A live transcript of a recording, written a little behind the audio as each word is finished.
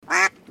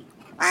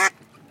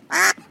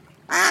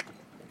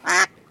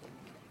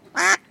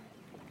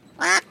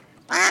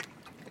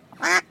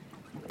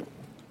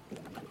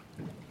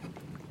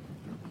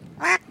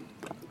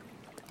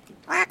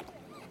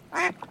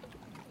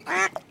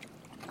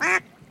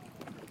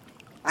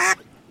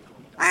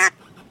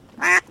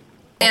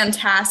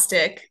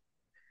Fantastic.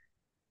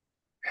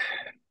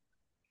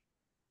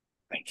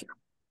 Thank you.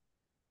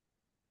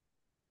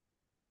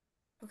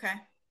 Okay.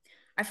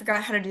 I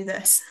forgot how to do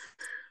this.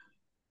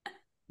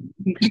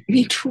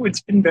 Me too.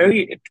 It's been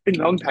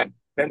a long time,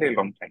 very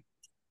long time.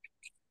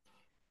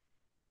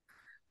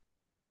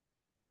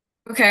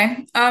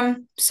 Okay.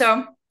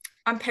 So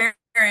I'm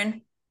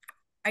Perrin.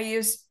 I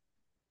use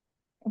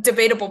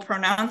debatable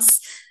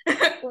pronouns.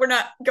 We're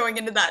not going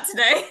into that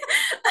today.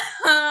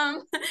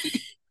 um,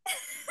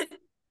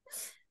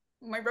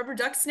 my rubber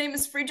duck's name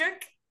is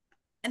Friedrich,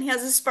 and he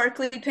has a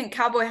sparkly pink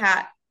cowboy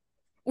hat.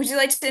 Would you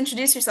like to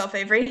introduce yourself,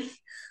 Avery?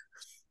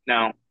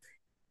 Now,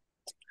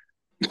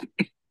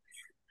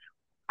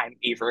 I'm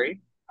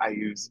Avery. I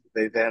use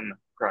they them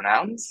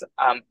pronouns.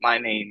 My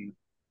name,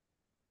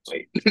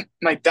 wait,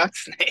 my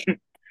duck's name,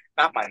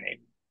 not my name.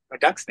 My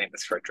duck's name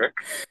is Frederick,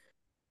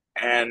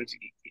 and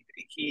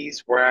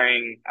he's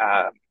wearing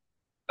a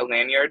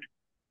lanyard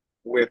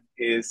with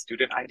his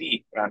student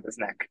ID around his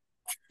neck,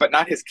 but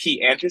not his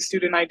key and his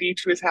student ID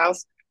to his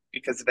house,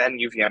 because then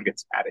UVM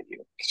gets mad at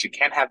you because you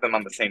can't have them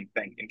on the same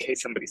thing in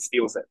case somebody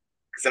steals it,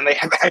 because then they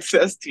have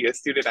access to your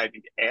student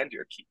ID and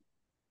your key.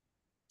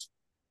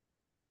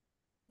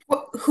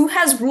 Who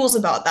has rules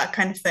about that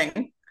kind of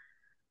thing?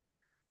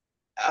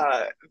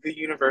 The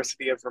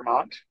University of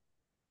Vermont.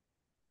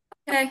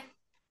 Okay,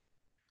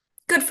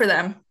 good for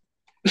them.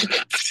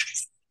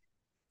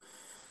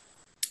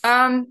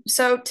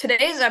 So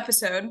today's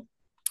episode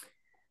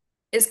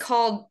is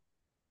called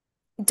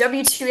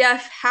WTF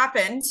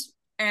happened,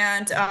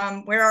 and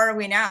where are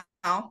we now?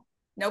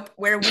 Nope,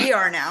 where we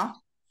are now.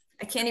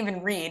 I can't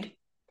even read.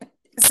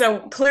 So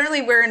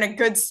clearly we're in a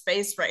good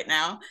space right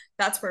now.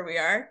 That's where we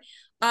are.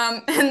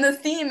 And the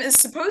theme is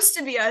supposed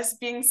to be us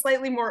being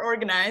slightly more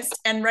organized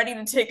and ready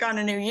to take on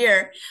a new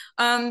year.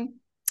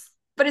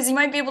 But as you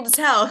might be able to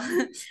tell,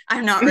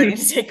 I'm not ready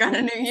to take on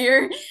a new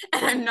year,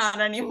 and I'm not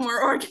any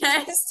more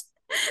organized.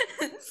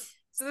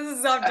 So this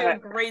is off to a uh,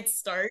 great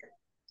start.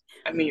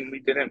 I mean, we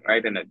didn't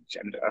write an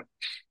agenda.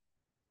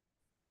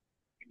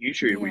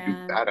 Usually we do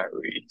Yeah. that at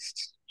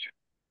least.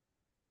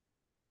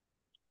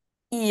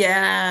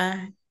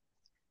 Yeah.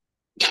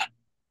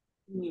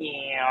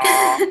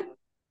 Yeah.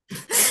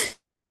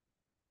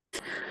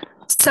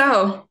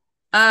 So,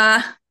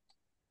 uh,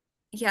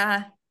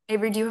 yeah.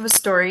 Avery, do you have a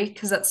story?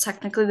 Because that's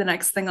technically the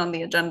next thing on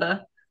the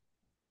agenda.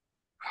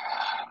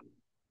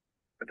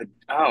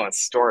 Oh, a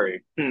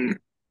story.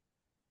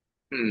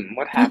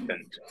 What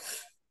happened?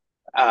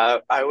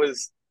 I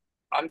was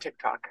on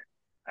TikTok,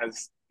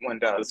 as one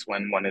does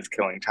when one is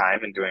killing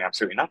time and doing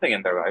absolutely nothing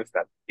in their life.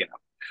 That,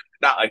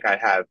 not like I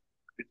have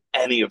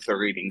any of the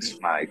readings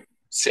for my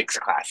six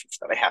classes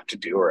that I have to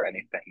do or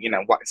anything.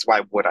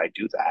 Why would I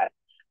do that?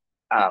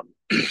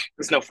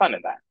 There's no fun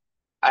in that.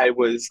 I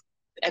was.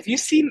 Have you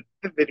seen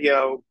the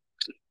video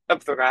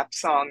of the rap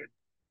song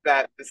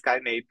that this guy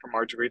made for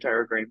Marjorie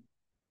Taylor Greene?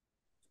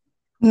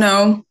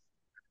 No.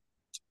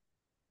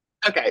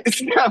 Okay,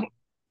 so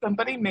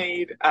somebody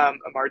made a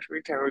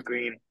Marjorie Taylor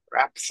Greene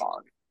rap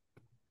song,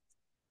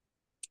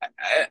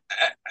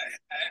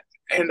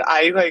 and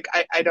I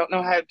don't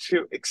know how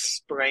to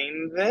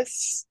explain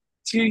this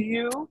to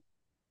you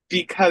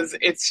because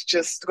it's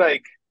just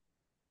like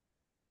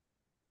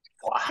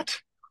what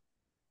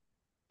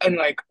and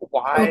like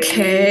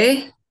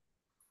Okay.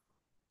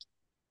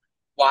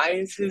 why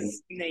is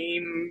his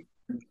name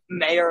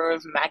Mayor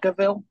of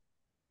McAville?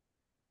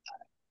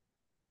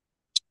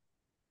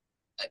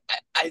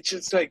 I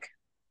just like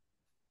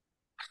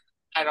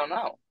I don't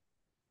know.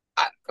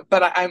 I,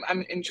 but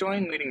I'm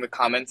enjoying reading the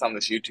comments on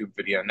this YouTube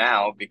video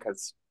now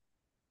because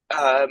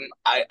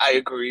I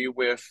agree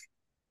with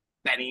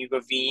Benny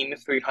Levine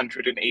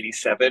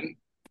 387,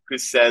 who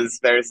says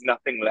there's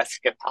nothing less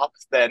hip hop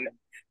than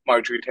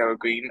Marjorie Taylor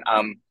Greene.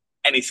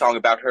 Any song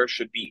about her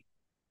should be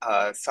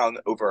sung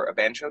over a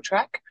banjo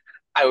track.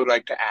 I would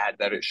like to add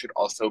that it should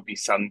also be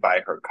sung by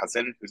her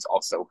cousin, who's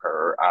also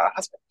her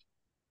husband.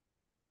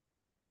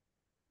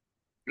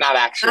 Not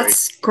actually,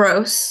 That's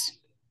gross.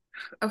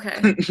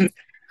 Okay.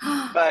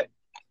 but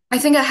I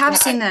think I have yeah,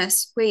 seen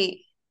this.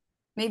 Wait, it's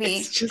maybe.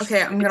 Okay, just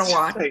I'm gonna it's just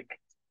watch. like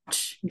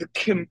the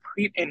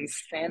complete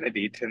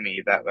insanity to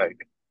me that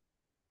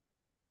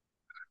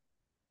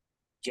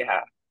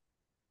yeah,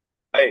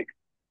 like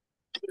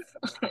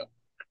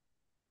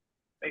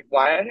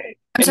why? I'm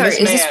And sorry, this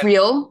is this man,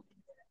 real?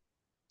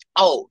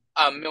 oh,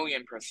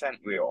 1,000,000%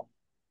 real.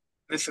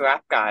 This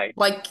rap guy,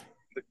 Like,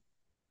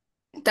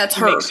 that's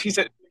he makes her. he's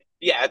a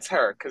yeah, it's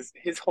her because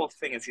his whole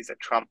thing is he's a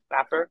Trump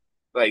rapper.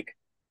 Like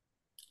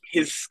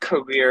his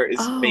career is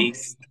Oh,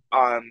 based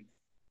on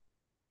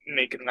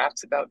making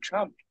raps about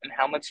Trump and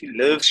how much he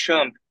loves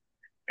Trump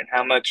and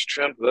how much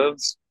Trump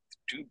loves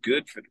to do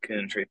good for the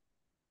country.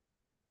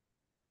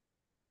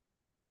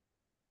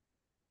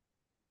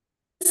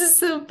 this is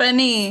so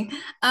funny.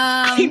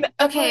 I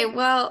Okay, know.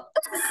 well,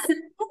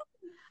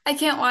 I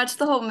can't watch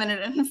the whole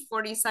minute and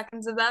 40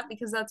 seconds of that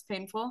because that's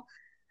painful.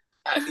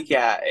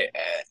 Yeah,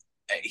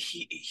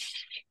 he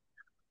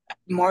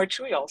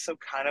Marjorie also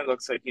kind of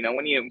looks like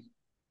when you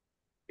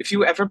if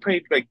you ever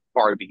played like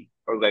Barbie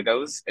or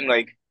Legos and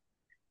like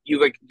you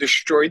like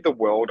destroyed the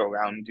world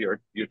around your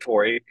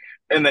toy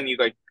and then you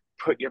like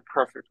put your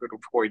perfect little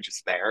toy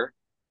just there.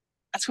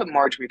 That's what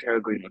Marjorie Taylor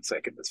Greene looks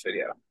like in this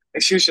video.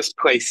 Like she was just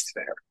placed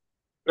there.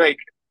 Like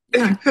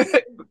Yeah.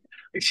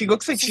 she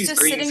looks like She's she's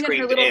just green sitting in her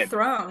screened little in.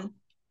 throne.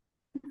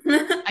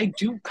 I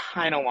do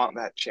kind of want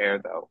that chair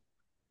though.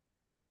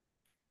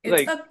 It's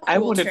Like a I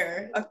cool wouldn't,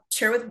 chair. A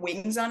chair with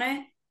wings on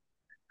it.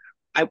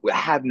 I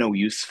have no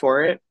use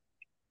for it.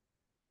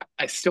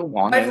 I still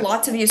want I have it.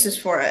 lots of uses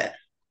for it.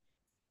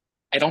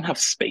 I don't have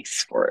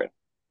space for it.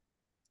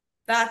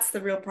 That's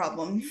the real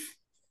problem.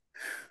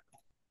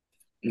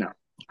 No,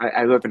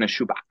 I live in a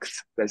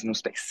shoebox. There's no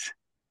space.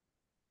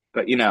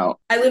 But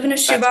I live in a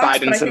that's shoebox, but I Biden's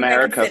think I can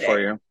America fit for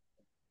it. you.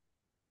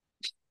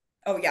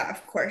 Oh yeah,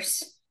 of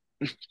course.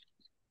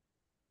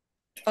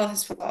 All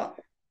his fault.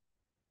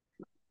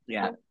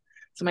 Yeah.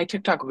 So my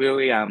TikTok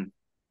really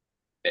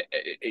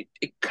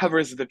it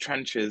covers the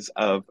trenches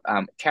of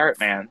Carrot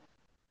Man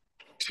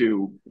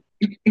to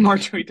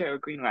Marjorie Taylor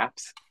Greene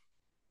raps.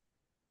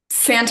 And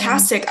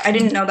Fantastic. I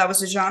didn't know that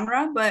was a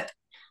genre, but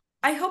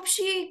I hope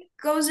she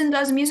goes and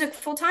does music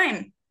full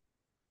time.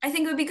 I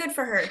think it would be good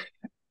for her.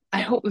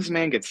 I hope this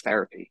man gets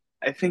therapy.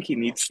 I think he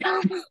needs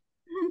some.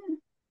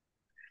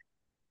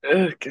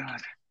 Oh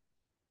God.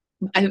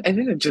 I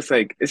think it just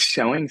like it's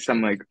showing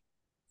some like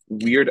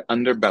weird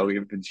underbelly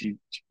of the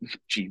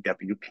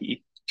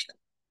GWP.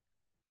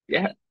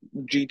 Yeah,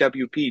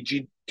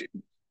 GWP,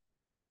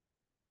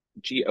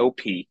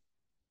 GOP.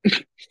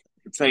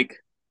 It's like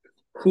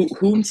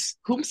whom's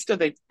are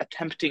they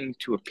attempting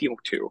to appeal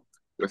to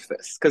with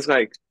this? Because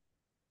like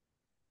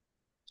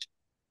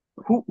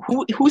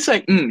who's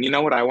like, you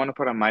know what I want to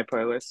put on my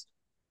playlist?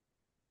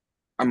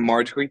 A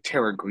Marjorie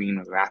Taylor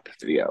Greene rap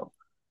video.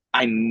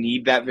 I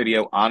need that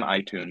video on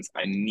iTunes.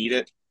 I need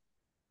it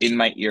in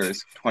my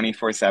ears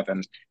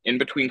 24/7. In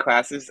between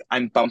classes,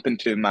 I'm bumping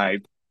to my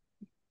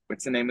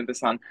what's the name of the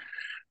song?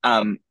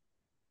 Um,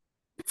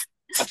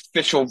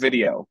 official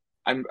video.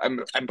 I'm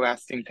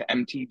blasting to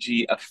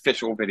MTG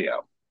official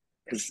video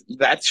because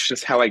that's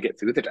just how I get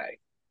through the day.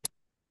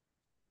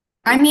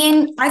 I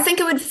mean, I think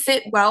it would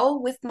fit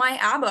well with my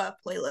ABBA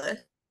playlist.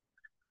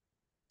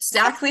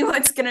 Exactly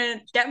what's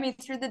gonna get me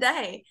through the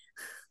day.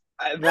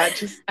 That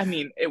just, I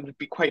mean, it would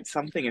be quite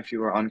something if you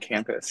were on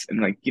campus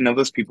and like,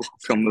 those people who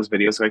film those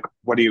videos, like,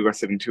 what are you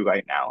listening to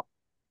right now?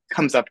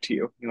 Comes up to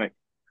you, you're like,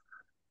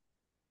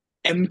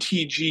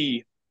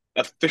 MTG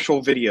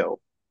official video.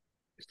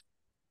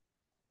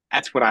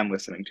 That's what I'm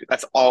listening to.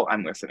 That's all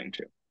I'm listening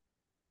to.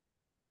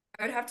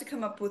 I would have to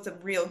come up with a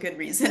real good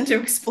reason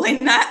to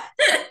explain that.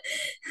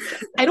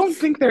 I don't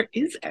think there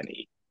is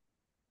any.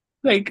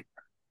 Like,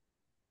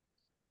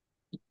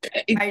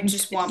 I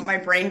just want my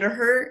brain to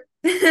hurt.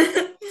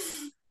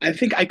 I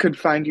think I could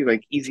find you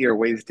like easier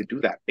ways to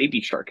do that.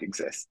 Baby Shark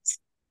exists.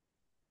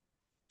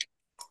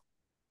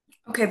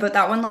 Okay, but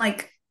that one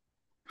like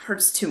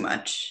hurts too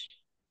much.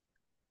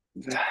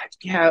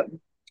 Yeah,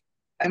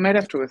 I might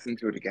have to listen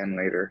to it again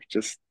later,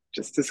 just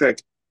as a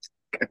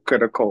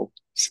critical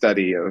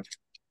study of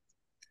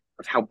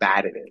how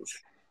bad it is.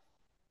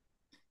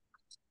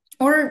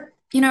 Or,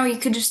 you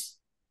could just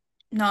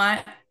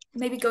not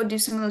maybe go do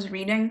some of those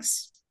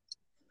readings.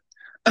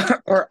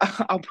 Or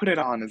I'll put it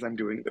on as I'm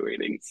doing the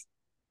readings.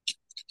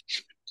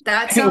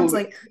 That sounds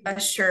like a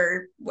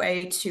sure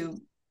way to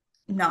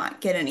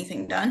not get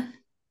anything done.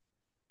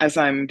 As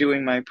I'm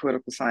doing my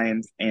political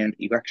science and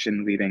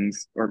election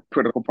readings or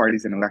political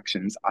parties and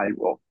elections,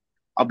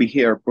 I'll be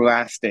here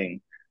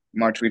blasting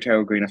Marjorie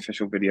Taylor Greene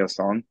official video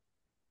song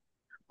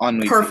on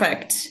repeat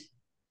Perfect.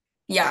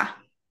 Yeah.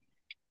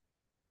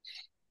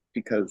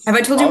 because Have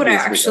I told you what I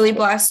obviously actually that's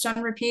what blast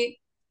on repeat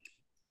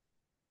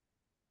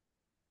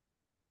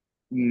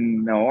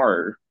no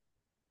or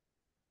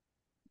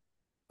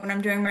when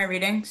I'm doing my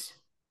readings?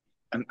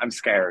 I'm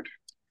scared.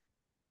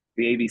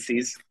 The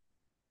ABCs.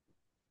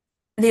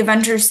 The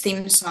Avengers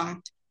theme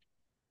song.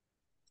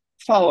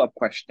 Follow-up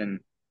question.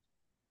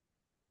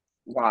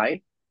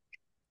 Why?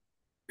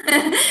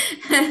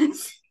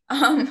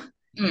 um,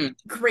 Mm.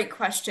 Great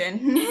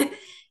question.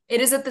 It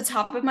is at the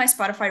top of my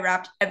Spotify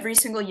Wrapped every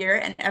single year,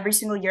 and every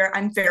single year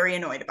I'm very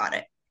annoyed about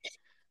it.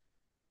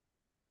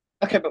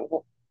 Okay, but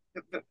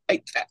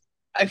I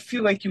I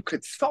feel like you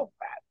could solve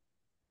that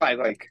by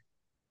like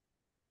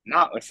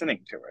not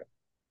listening to it.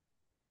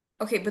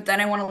 Okay, but then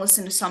I want to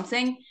listen to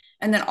something,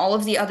 and then all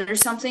of the other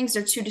somethings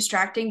are too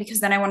distracting because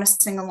then I want to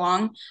sing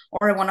along,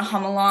 or I want to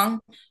hum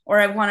along, or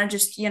I want to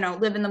just,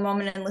 live in the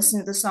moment and listen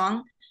to the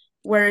song.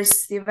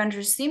 Whereas the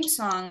Avengers theme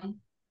song,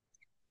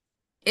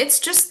 it's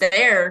just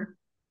there.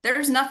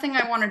 There's nothing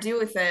I want to do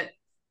with it.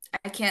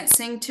 I can't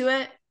sing to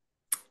it.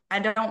 I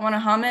don't want to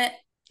hum it.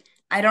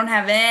 I don't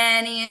have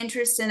any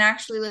interest in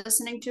actually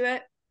listening to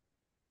it.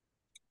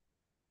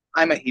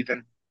 I'm a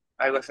heathen.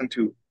 I listen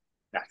to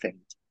nothing.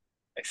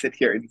 I sit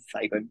here in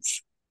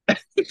silence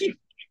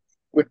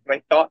with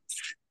my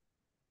thoughts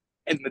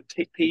and the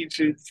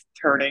pages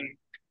turning.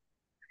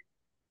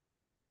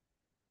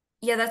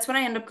 Yeah, that's when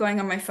I end up going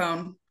on my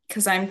phone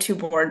because I'm too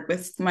bored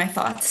with my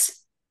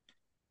thoughts.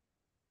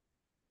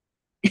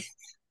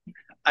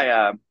 I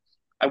uh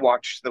I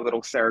watched the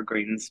little Sarah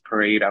Greens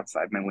parade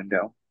outside my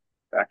window,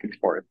 back and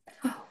forth,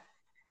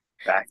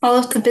 back. All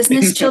of the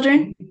business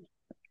children?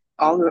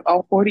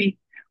 All 40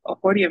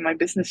 of my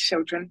business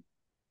children.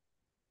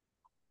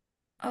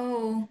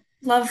 Oh,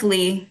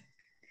 lovely. There's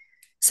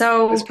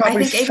So I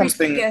probably think Avery's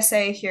something.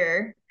 PSA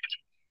here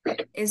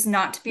is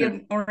not to be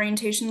an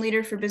orientation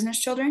leader for business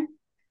children.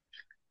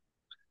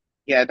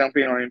 Yeah, don't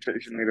be an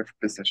orientation leader for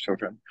business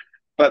children.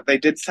 But they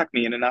did suck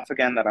me in enough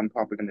again that I'm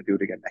probably going to do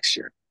it again next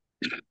year.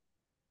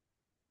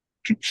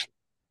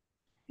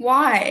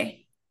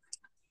 Why?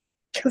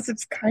 Because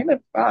it's kind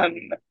of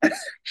fun.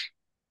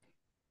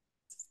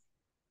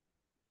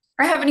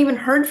 I haven't even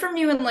heard from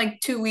you in like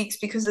 2 weeks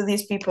because of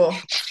these people.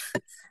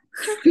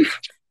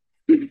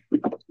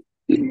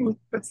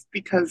 That's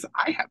because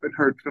I haven't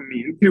heard from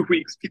me in 2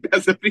 weeks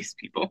because of these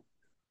people.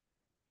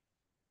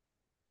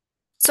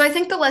 So I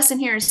think the lesson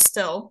here is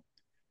still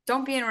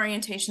don't be an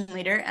orientation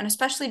leader, and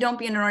especially don't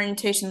be an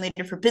orientation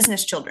leader for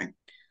business children.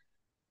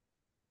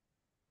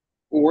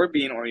 Or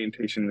be an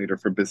orientation leader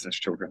for business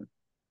children.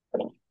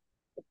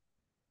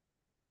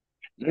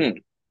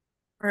 Mm,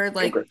 Or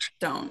like, yogurt.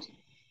 don't.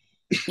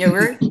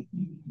 Yogurt?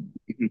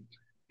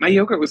 My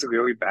yogurt was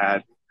really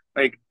bad.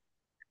 Like,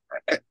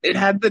 it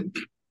had the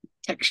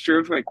texture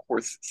of like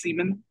horse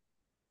semen.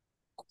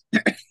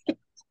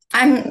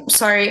 I'm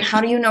sorry, how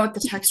do you know what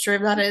the texture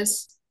of that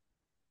is?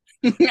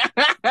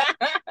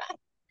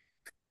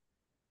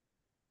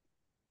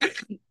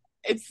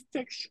 It's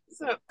texture.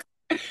 So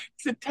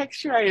it's a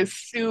texture I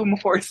assume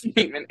horse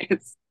semen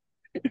is.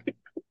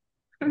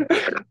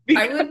 I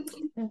Because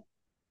would.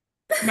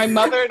 my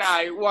mother and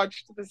I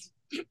watched this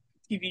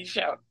TV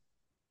show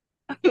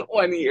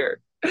one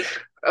year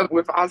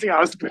with Ozzy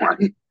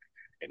Osbourne,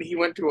 and he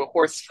went to a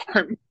horse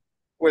farm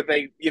where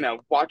they,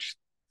 watch.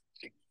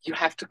 You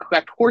have to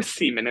collect horse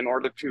semen in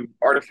order to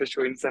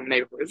artificially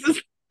inseminate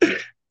horses.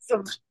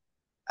 So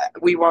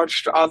we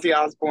watched Ozzy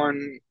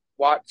Osbourne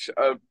watch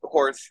a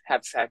horse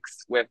have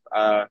sex with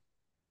a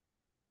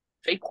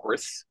fake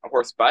horse, a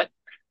horse butt.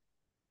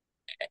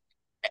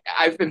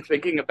 I've been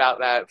thinking about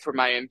that for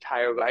my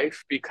entire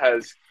life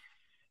because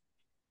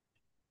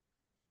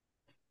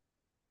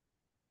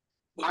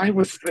why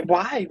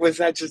was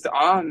that just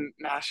on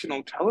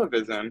national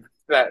television?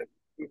 That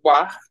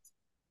why?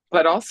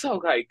 But also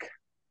like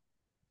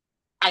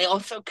I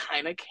also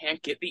kind of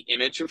can't get the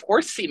image of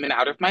horse semen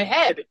out of my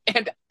head,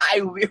 and I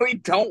really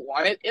don't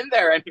want it in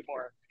there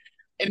anymore.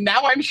 And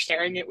now I'm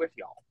sharing it with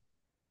y'all.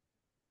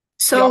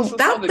 He So also saw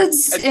that the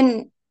that's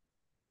an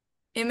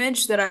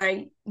image that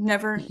I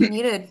never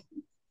needed.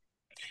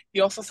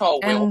 he also saw a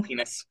whale And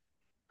penis.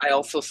 I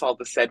also saw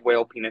the said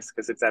whale penis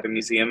because it's at a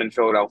museum in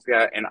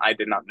Philadelphia, and I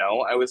did not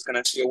know I was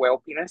gonna see a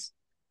whale penis.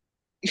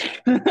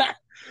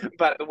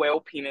 But the whale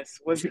penis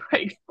was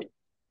like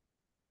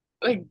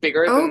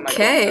bigger than my bedroom.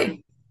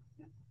 okay,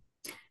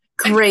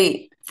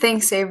 great.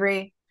 Thanks,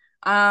 Avery.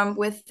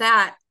 With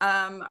that,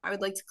 I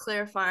would like to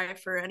clarify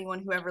for anyone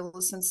who ever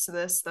listens to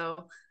this,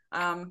 though,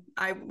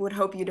 I would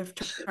hope you'd have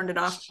turned it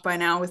off by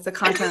now with the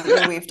content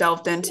that we've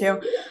delved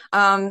into.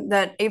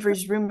 That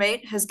Avery's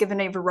roommate has given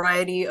a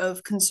variety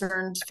of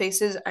concerned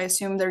faces. I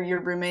assume they're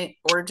your roommate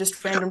or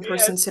just random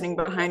person Yes, sitting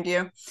behind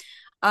you.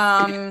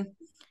 Um,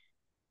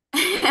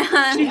 she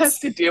and has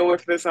to deal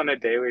with this on a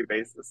daily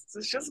basis.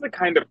 It's just the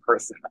kind of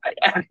person I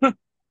am.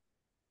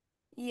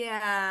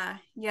 yeah,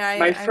 yeah,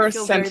 My I first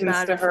feel very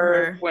sentence to bad for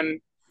her her.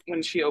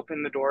 when she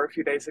opened the door a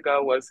few days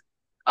ago was,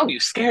 "Oh, you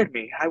scared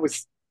me. I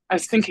was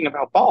thinking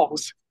about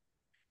balls.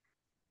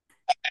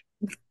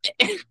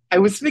 I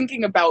was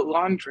thinking about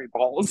laundry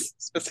balls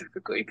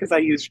specifically because I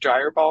use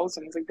dryer balls,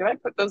 and I was like, did I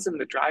put those in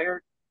the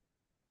dryer?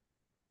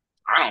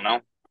 I don't know.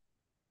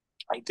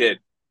 I did.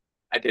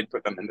 I did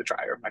put them in the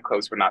dryer. My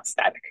clothes were not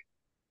static.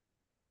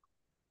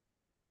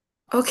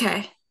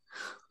 Okay.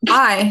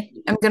 I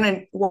am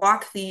gonna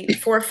walk the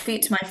 4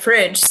 feet to my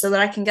fridge so that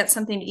I can get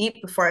something to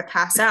eat before I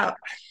pass out.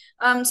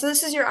 So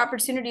this is your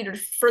opportunity to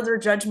further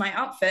judge my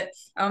outfit,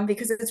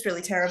 because it's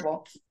really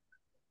terrible.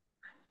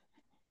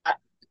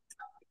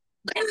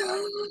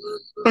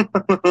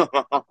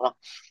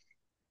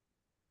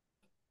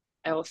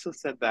 I also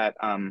said that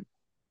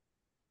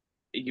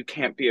you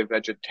can't be a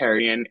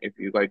vegetarian if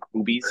you like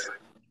boobies.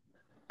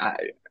 I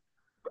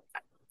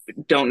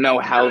don't know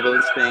how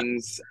those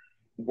things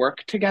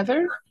work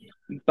together,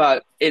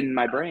 but in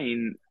my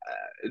brain,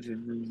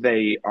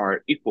 they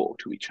are equal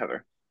to each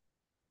other.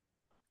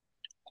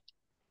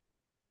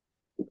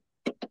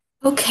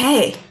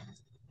 Okay.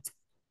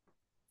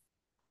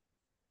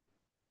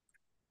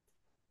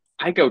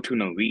 I go to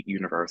an elite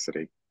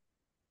university.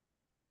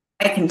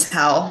 I can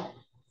tell.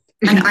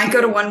 And I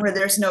go to one where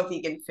there's no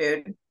vegan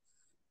food.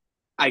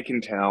 I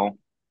can tell.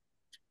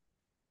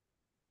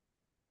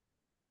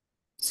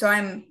 So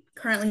I'm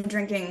currently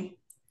drinking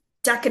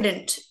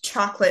decadent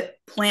chocolate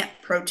plant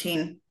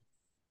protein.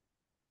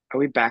 Are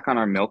we back on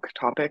our milk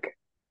topic?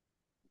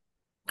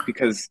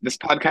 Because this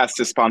podcast is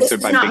This sponsored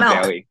is by not Big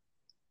milk. Deli.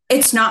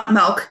 It's not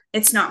milk.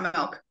 It's not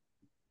milk.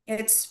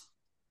 It's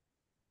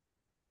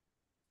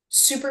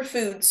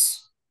superfoods.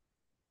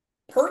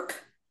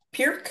 Pork?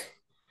 Pirk.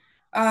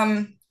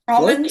 Pork?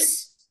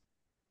 Almonds,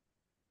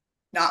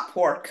 not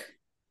pork.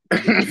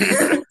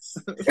 Karen,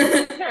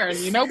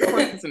 you know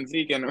pork isn't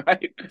vegan,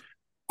 right?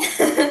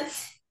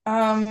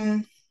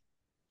 um,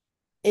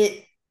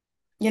 it,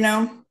 you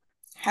know,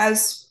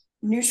 has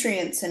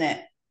nutrients in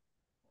it.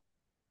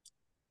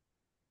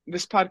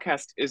 This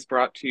podcast is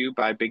brought to you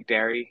by Big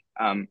Dairy.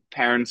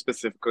 Perrin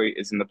specifically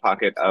is in the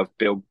pocket of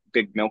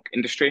big milk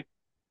industry.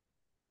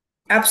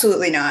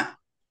 Absolutely not.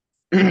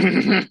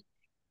 I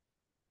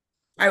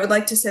would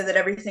like to say that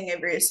everything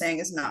Avery is saying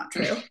is not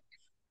true.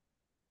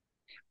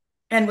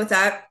 And with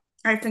that,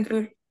 I think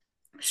we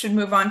should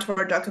move on to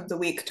our duck of the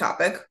week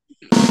topic.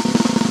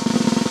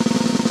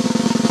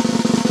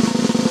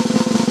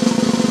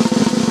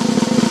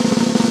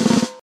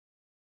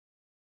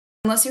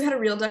 Unless you had a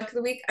real duck of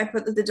the week, I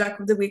put that the duck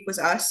of the week was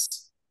us.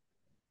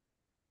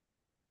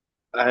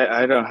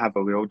 I don't have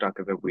a real duck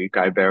of the week.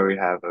 I barely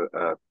have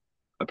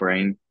a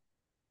brain.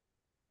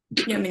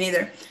 Yeah, me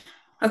neither.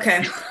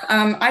 Okay.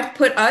 I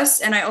put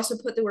us, and I also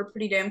put that we're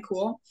pretty damn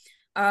cool.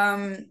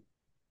 Um,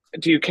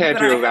 Do you care but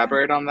to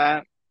elaborate on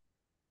that?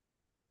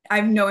 I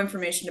have no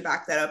information to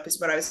back that up, is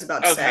what I was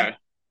about to say.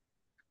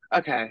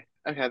 Okay.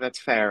 Okay, that's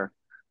fair.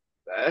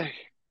 Uh,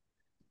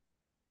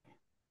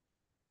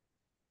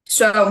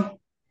 So,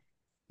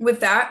 with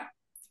that,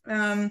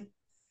 um,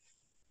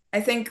 I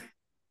think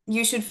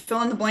you should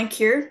fill in the blank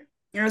here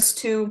as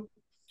to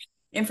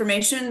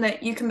information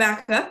that you can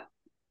back up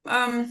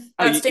oh,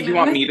 that you statement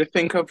want with. me to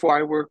think of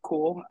why we're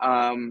cool?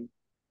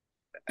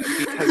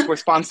 Because we're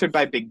sponsored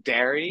by Big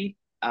Dairy.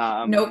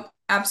 Nope,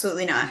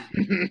 absolutely not.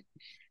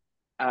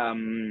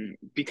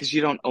 Because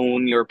you don't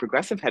own your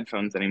Progressive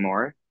headphones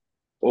anymore,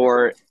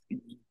 or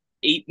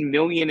 8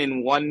 million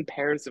and one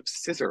pairs of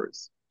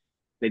scissors.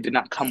 They did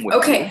not come with you.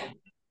 Okay,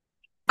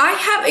 I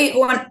have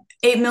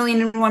 8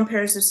 million and one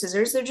pairs of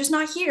scissors. They're just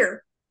not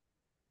here.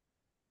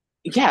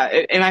 Yeah,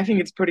 and I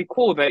think it's pretty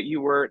cool that you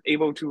were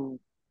able to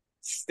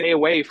stay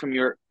away from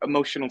your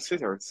emotional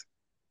scissors.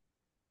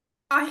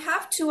 I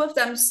have two of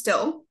them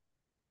still.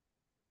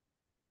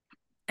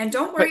 And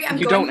don't But worry, I'm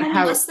you going don't home in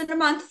have, less than a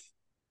month.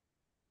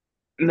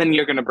 and then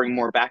you're gonna bring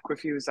more back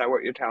with you. Is that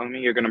what you're telling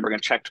me? You're gonna bring a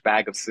checked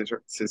bag of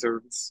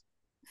scissors.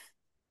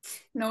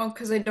 No,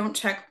 because I don't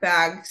check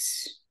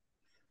bags.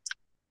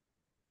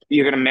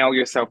 You're gonna mail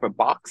yourself a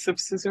box of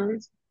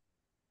scissors.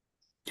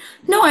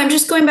 No, I'm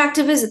just going back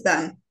to visit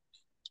them.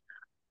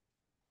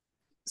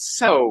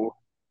 So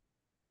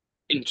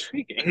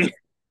intriguing.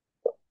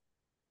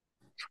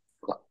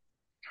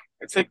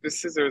 It's like the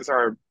scissors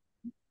are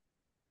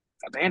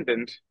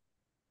abandoned.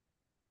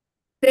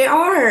 They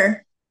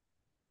are.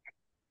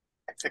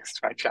 I fixed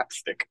my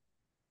chapstick,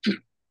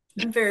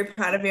 I'm very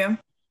proud of you.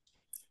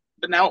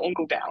 but now it won't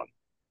go down.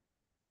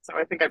 So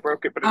I think I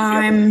broke it, but it was the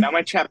other way. I'm Now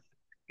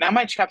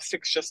my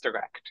chapstick's just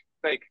erect.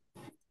 Like,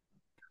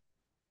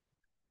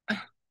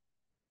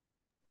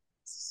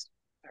 it's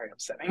very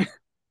upsetting.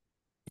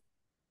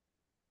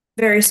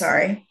 very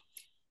sorry.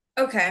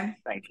 Okay.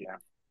 Thank you.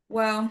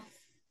 Well,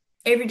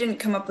 Avery didn't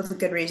come up with a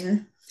good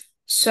reason.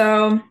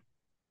 So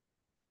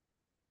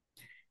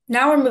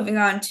now we're moving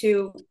on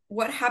to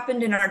what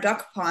happened in our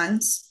duck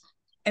ponds,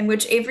 in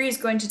which Avery is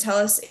going to tell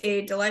us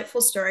a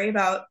delightful story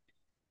about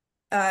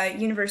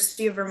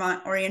University of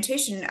Vermont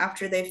orientation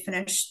after they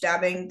finish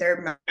dabbing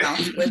their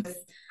mouth with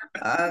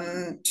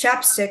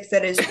chapstick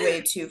that is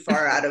way too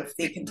far out of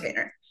the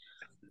container.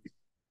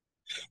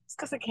 It's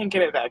because I can't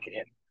get it back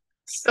in.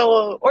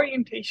 So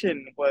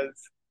orientation was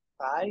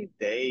 5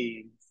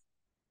 days.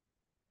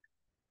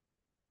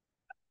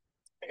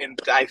 And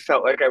I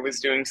felt like I was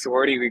doing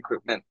sorority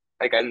recruitment.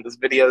 Like in those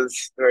videos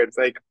where it's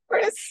like,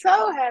 we're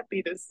so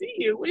happy to see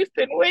you. We've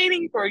been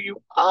waiting for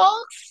you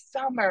all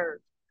summer.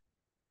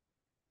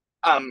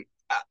 Um,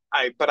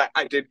 but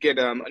I did get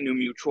a new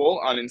mutual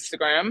on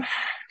Instagram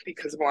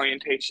because of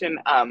orientation.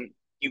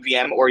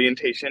 UVM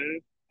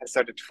orientation has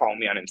started to follow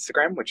me on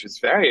Instagram, which is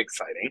very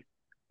exciting.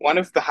 One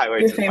of the You're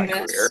highlights of my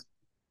career. famous.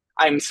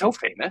 I'm so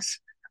famous.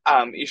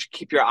 You should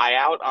keep your eye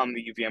out on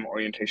the UVM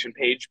orientation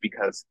page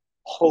because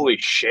holy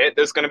shit,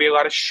 there's going to be a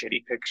lot of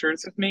shitty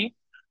pictures of me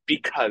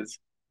because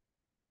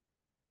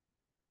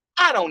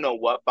I don't know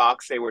what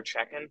box they were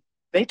checking.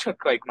 They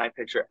took like my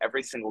picture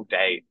every single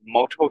day,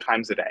 multiple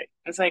times a day.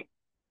 It's like,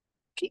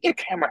 get your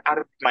camera out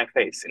of my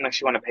face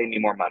unless you want to pay me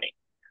more money.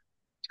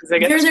 Because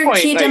like at You're this their point,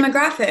 key like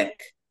demographic.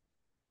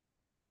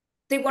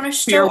 They want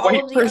to you're show a all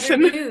white of the other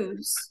person.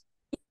 views.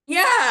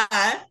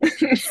 Yeah.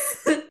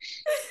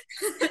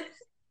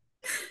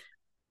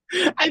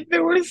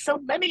 There were so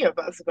many of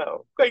us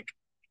though. Like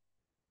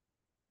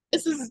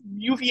this is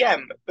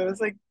UVM. There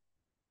was like,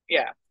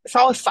 yeah, it's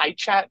all a side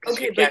chat because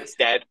Okay, Yik but Yak's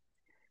dead,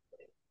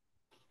 and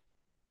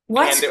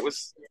what? it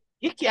was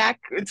Yik Yak.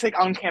 It's like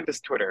on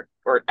campus Twitter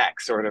or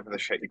X or whatever the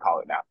shit you call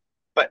it now.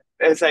 But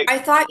it's like I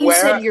thought you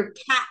said where your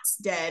cat's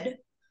dead.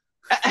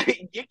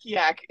 Yik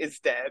Yak is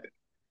dead,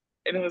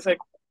 and it was like,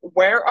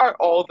 where are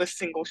all the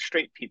single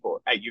straight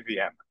people at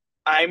UVM?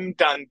 I'm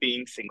done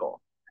being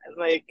single.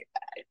 Like,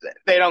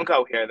 they don't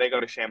go here. They go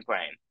to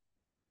Champlain.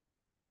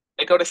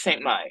 They go to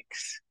St.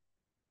 Mike's.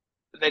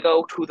 They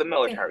go to the Okay.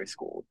 military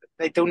school.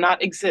 They do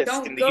not exist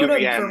in Don't the go to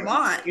UVM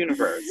Vermont.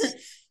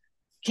 universe.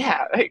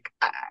 Yeah, like,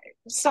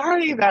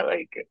 sorry that,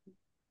 like,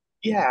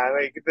 yeah,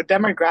 like, the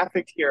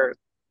demographic here,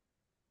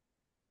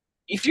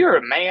 if you're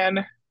a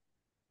man,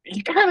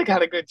 you kind of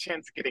got a good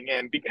chance of getting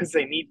in because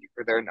they need you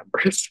for their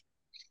numbers.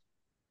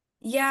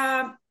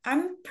 Yeah,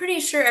 I'm pretty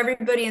sure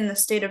everybody in the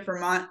state of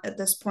Vermont at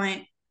this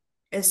point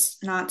is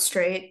not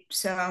straight.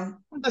 So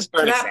This to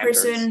Bernie that Sanders.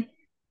 person,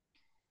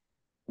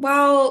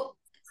 well,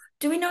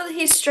 do we know that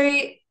he's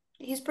straight?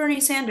 He's Bernie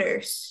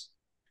Sanders.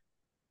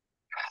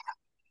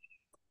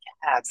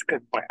 That's a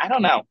good point. I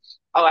don't know.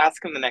 I'll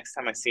ask him the next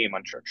time I see him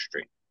on Church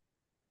Street,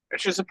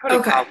 which is a pretty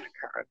Okay. common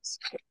occurrence.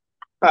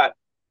 But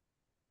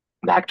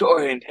back to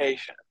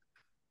orientation.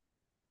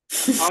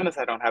 I promise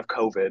I don't have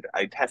COVID.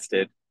 I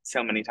tested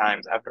so many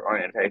times after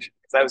orientation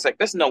because I was like,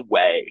 there's no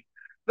way.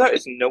 There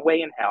is no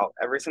way in hell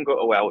every single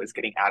OL is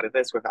getting out of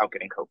this without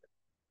getting COVID.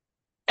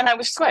 And I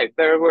was right.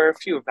 There were a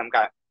few of them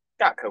got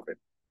COVID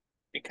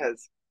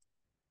because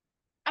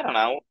I don't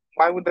know.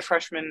 Why would the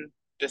freshmen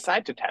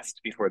decide to test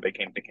before they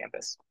came to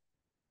campus?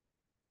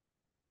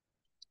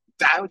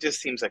 That just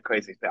seems like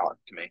crazy thought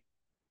to me.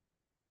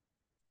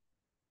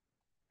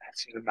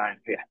 That's even mine.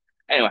 Yeah.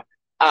 Anyway,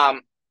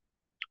 um,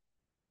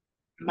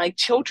 my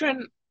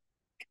children,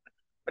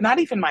 not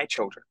even my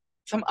children,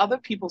 some other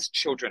people's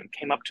children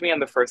came up to me on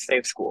the first day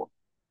of school.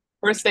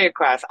 First day of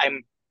class,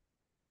 I'm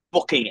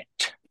booking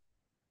it.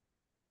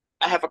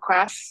 I have a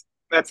class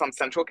that's on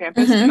central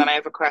campus, and then Hmm. I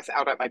have a class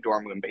out at my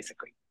dorm room,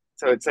 basically.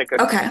 So it's like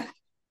Okay.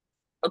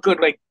 a good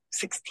like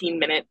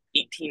 16-minute,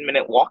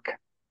 18-minute walk.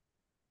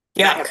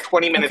 And I have Yuck.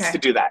 20 minutes to Okay.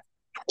 do that.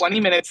 20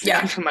 minutes to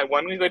get Yeah. from my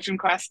one religion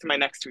class to my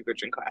next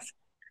religion class.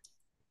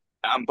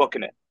 I'm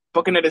booking it.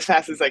 Booking it as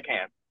fast as I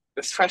can.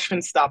 This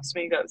freshman stops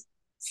me and goes,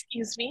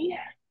 "Excuse me,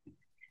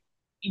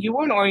 you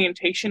were an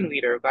orientation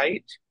leader,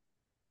 right?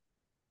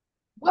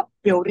 What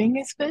building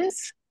is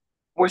this?"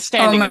 We're Oh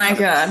standing in my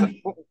front of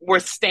this. God. We're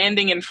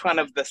standing in front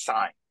of the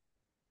sign.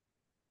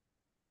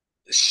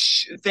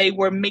 They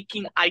were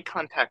making eye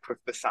contact with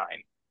the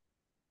sign.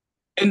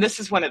 And this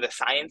is one of the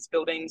science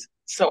buildings.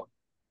 So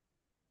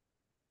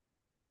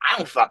I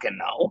don't fucking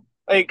know.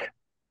 Like,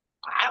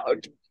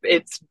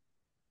 it's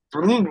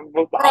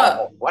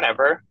Bruh,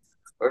 whatever.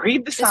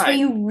 Read the this way sign.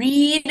 you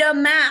read a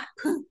map.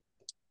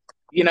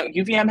 You know,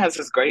 UVM has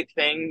this great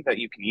thing that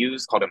you can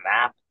use called a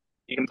map.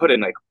 You can put in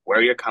like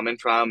where you're coming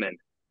from and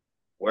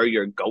where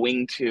you're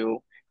going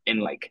to,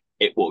 and like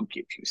it will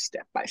give you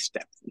step by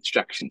step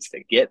instructions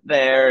to get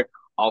there.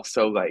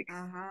 Also, like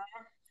Uh-huh.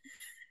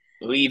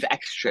 leave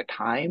extra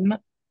time.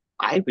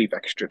 I leave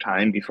extra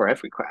time before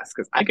every class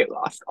because I get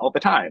lost all the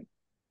time.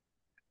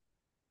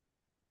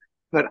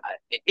 But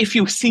if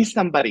you see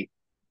somebody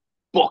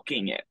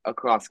booking it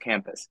across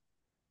campus,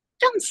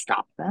 don't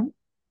stop them.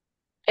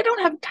 I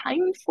don't have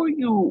time for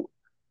you.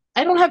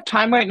 I don't have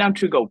time right now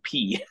to go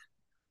pee.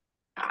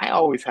 I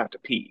always have to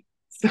pee.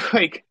 So,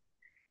 like,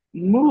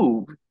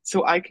 move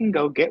so I can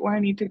go get where I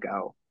need to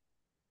go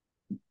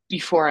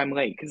before I'm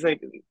late. Because,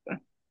 like,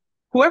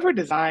 whoever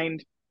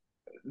designed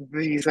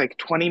these, like,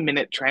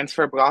 20-minute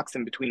transfer blocks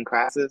in between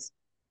classes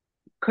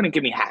couldn't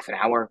give me half an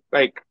hour.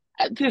 Like,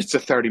 just a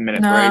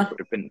 30-minute break Nah. would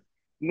have been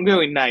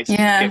really nice to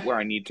Yeah. get where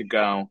I need to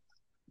go.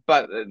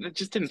 But I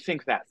just didn't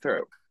think that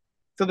through.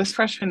 So this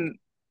freshman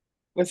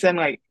was then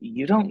like,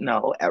 you don't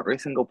know every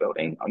single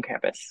building on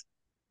campus.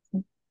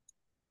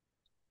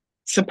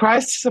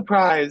 Surprise,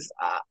 surprise,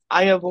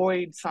 I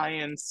avoid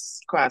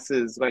science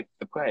classes like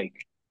the plague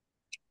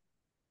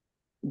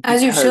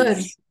As you should.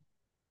 because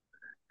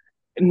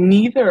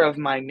neither of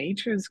my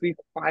majors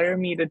require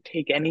me to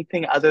take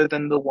anything other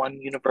than the one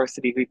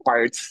university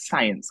required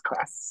science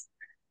class.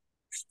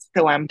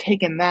 So I'm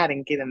taking that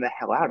and getting the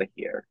hell out of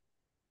here.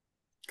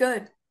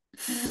 Good.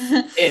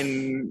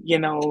 And,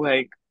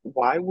 like,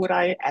 why would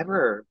I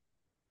ever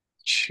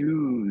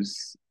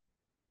choose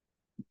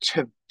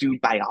to do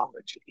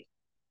biology?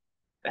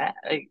 That,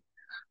 like,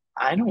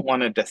 I don't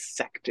want to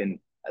dissect a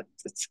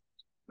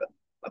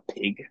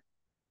pig. Is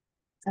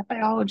that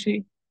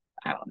biology?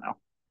 I don't know.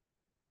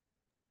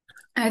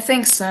 I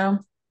think so.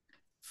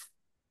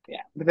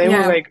 Yeah. But they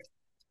were Yeah. like,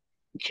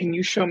 can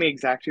you show me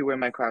exactly where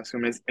my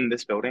classroom is in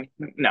this building?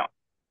 No.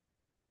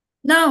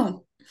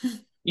 No.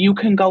 You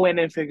can go in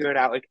and figure it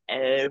out like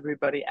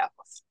everybody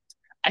else.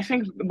 I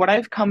think what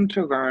I've come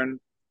to learn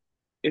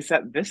is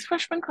that this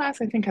freshman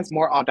class, I think, has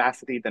more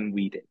audacity than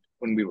we did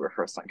when we were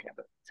first on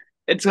campus.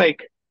 It's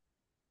like,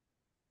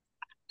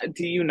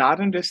 do you not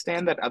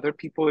understand that other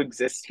people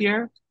exist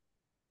here?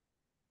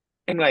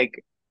 And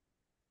like,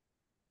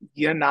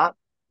 you're not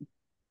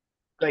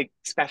like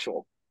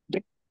special.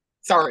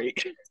 Sorry.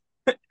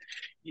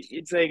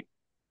 It's like,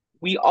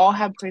 we all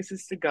have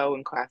places to go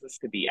and classes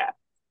to be at.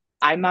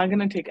 I'm not going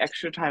to take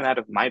extra time out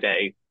of my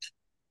day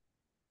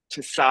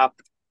to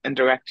stop and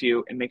direct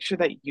you and make sure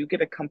that you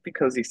get a comfy,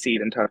 cozy seat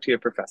and talk to your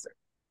professor.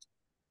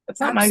 That's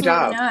not my Absolutely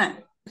job. not.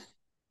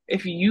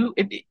 If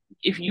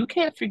you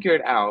can't figure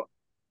it out,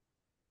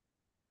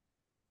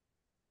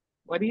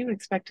 what do you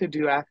expect to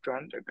do after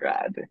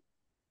undergrad?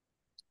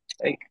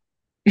 Like,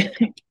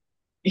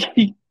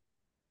 If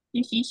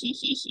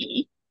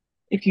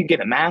you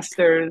get a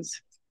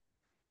master's,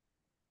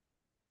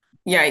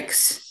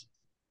 Yikes.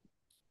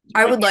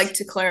 I would yikes. like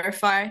to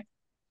clarify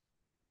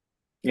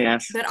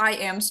Yes. that I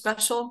am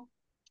special,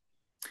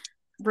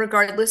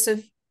 regardless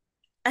of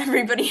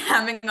everybody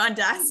having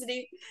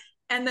Audacity,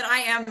 and that I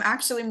am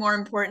actually more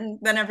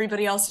important than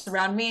everybody else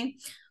around me.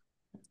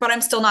 But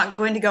I'm still not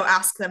going to go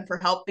ask them for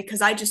help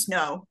because I just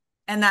know,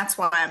 and that's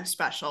why I'm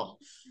special.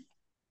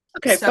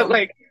 Okay, but So,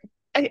 like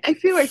I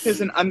feel like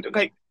there's an under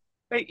like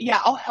yeah,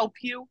 I'll help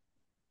you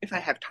if I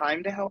have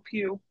time to help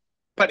you.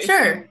 But if you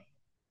sure,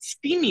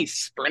 see me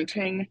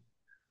sprinting,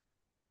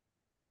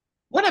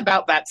 what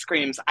about that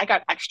screams, I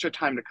got extra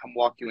time to come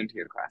walk you into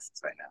your classes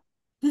right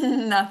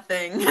now.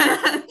 nothing.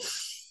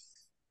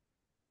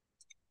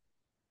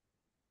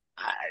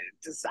 I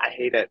I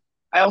hate it.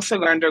 I also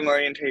learned during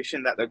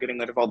orientation that they're getting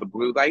rid of all the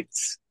blue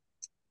lights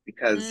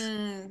because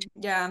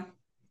Yeah.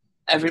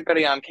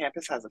 everybody on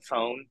campus has a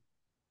phone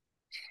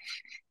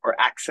or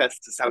access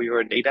to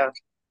cellular data.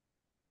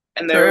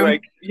 And they're True.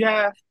 like,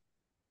 yeah,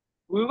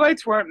 blue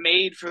lights weren't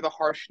made for the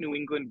harsh New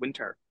England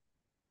winter.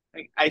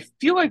 Like, I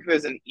feel like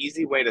there's an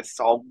easy way to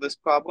solve this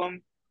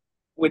problem,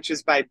 which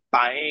is by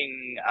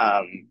buying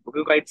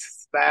blue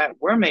lights that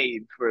were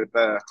made for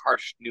the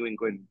harsh New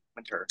England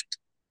winter.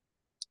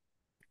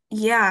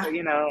 Yeah. But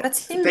you know, That they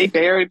seems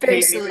barely very paid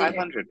me silly.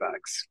 500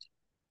 bucks.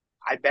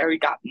 I barely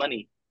got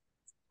money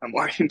from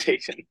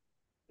orientation.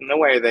 No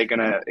way are they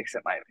gonna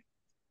accept my.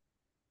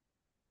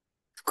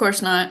 Of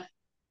course not.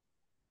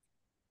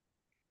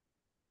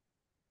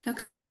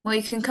 Okay. Well,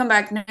 you can come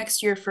back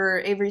next year for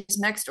Avery's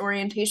next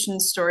orientation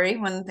story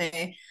when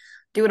they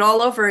do it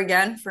all over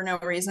again for no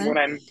When reason.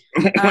 I'm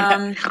when I,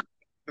 Um,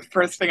 the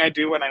first thing I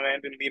do when I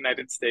land in the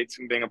United States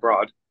from being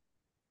abroad,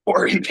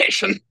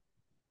 orientation.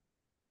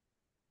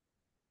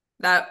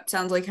 that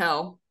sounds like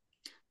hell.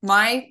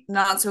 My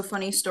not so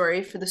funny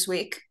story for this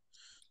week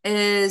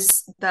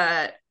is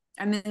that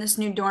I'm in this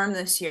new dorm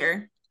this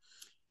year,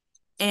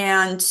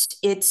 and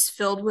it's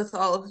filled with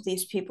all of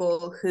these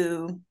people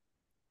who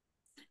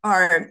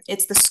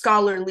it's the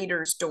scholar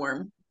leaders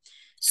dorm.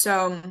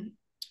 So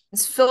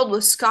it's filled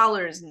with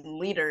scholars and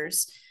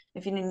leaders,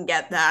 if you didn't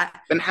get that.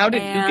 Then how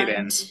did you get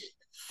And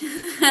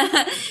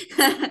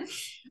in?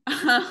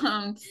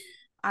 um,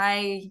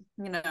 I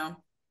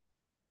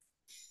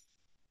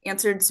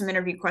answered some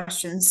interview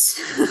questions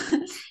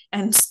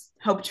and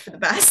hoped for the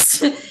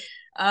best.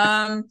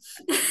 um,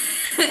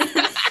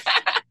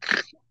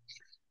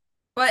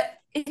 but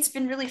it's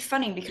been really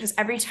funny because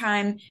every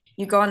time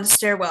you go on the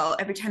stairwell,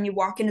 every time you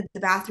walk into the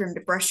bathroom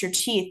to brush your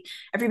teeth,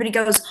 everybody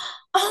goes,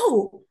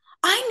 "Oh,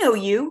 I know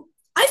you.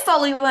 I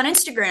follow you on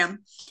Instagram."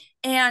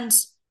 And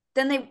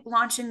then they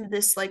launch into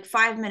this like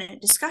 5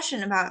 minute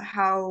discussion about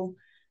how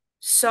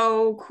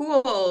so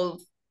cool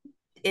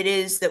it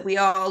is that we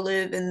all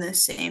live in the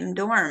same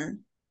dorm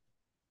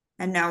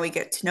and now we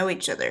get to know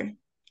each other.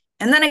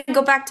 And then I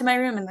go back to my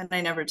room and then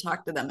I never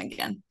talk to them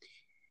again.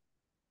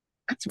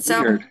 That's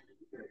So weird.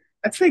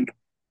 That's like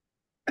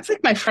that's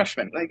like my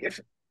freshman. Like if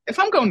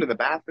I'm going to the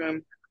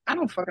bathroom, I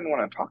don't fucking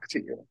want to talk to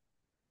you.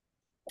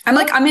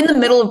 Fuck. I'm in the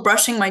middle of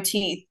brushing my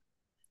teeth.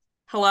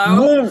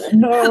 Hello?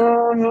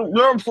 No, no,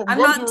 yeah, I'm forget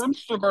not your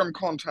Instagram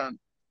content.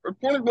 It's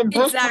one of the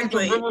best things I've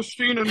exactly. ever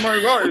seen in my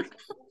life.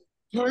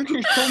 Thank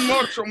you so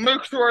much. I'll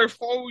make sure I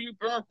follow you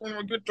back when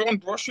I get done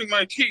brushing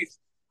my teeth,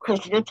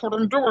 because that's what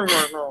I'm doing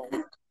right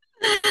now.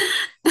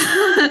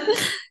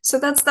 So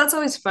that's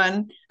always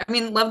fun. I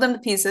mean, love them to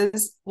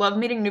pieces. Love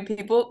meeting new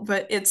people,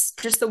 but it's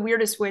just the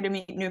weirdest way to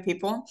meet new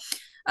people.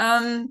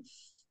 Um,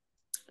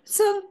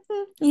 so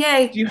Do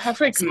yay. you have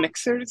like So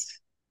mixers?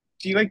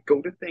 Do you like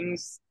go to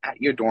things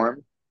at your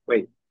dorm?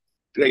 Wait,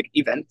 like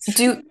events?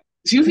 do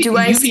do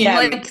I seem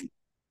UVM like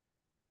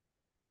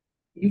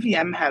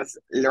UVM has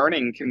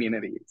learning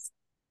communities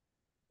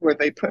where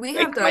they put we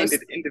have like-minded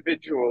those?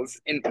 individuals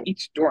in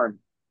each dorm.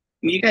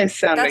 And you guys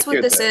sound That's like what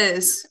you're this the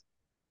is.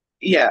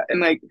 yeah,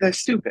 and like they're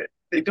stupid.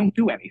 They don't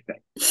do anything.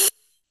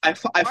 I Ours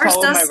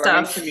follow does my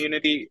learning stuff.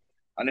 community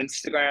on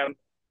Instagram.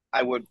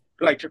 I would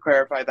like to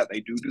clarify that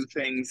they do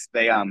things.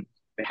 They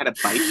had a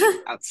bike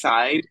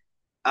outside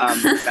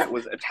that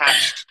was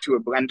attached to a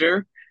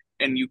blender,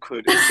 and you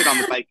could sit on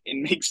the bike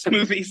and make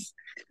smoothies.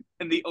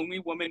 And the only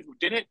woman who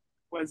did it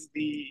was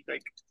the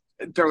like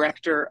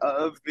director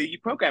of the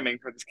programming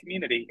for this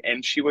community,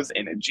 and she was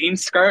in a jean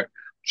skirt.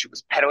 She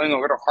was pedaling a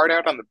little hard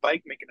out on the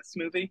bike, making a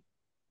smoothie.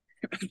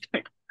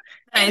 Like, it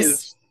Nice.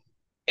 is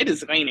it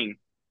is raining.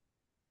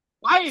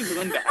 Why is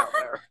Linda out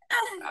there?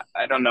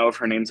 I don't know if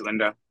her name's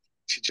Linda.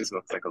 She just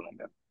looks like a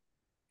Linda.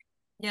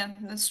 Yeah,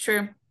 that's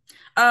true.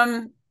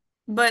 Um,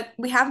 but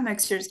we have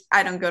mixers.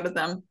 I don't go to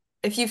them.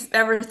 If you've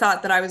ever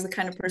thought that I was the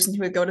kind of person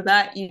who would go to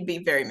that, you'd be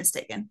very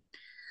mistaken.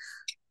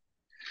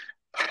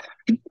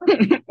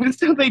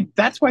 So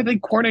that's why they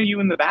corner you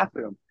in the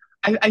bathroom.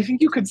 I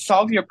think you could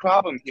solve your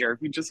problem here if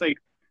you just like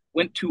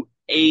went to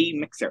a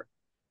mixer.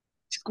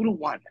 Just go to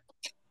one.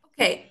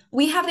 Okay,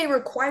 we have a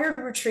required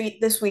retreat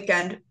this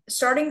weekend,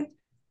 starting.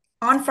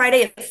 on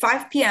Friday at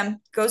 5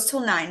 p.m., goes till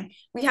 9.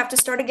 We have to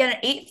start again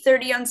at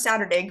 8:30 on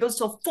Saturday, goes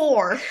till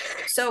 4.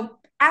 So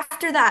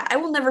after that, I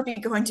will never be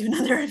going to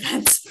another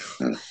event.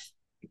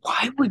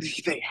 Why would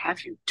they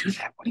have you do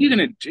that? What are you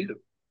gonna do?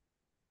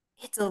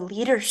 It's a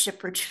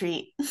leadership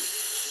retreat.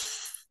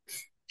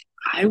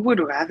 I would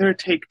rather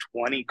take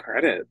 20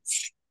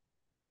 credits.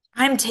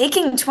 I'm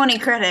taking 20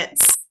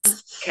 credits.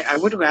 Okay, I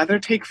would rather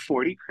take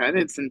 40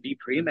 credits and be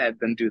pre-med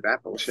than do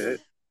that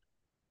bullshit.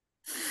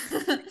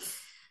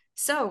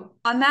 So,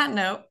 on that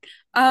note,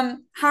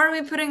 how are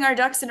we putting our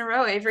ducks in a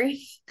row,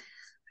 Avery?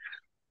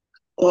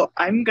 Well,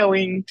 I'm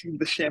going to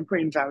the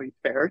Champlain Valley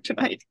Fair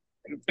tonight.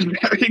 I'm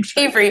very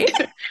Avery.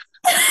 excited.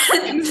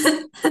 I'm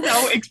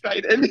so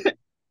excited.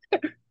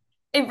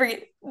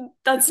 Avery, This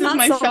that's is not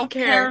my self-care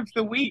self-care. of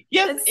the week.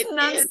 Yes, It's it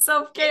not is. It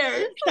self-care.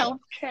 is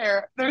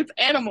self-care. There's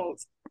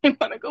animals. I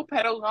want to go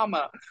pet a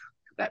llama.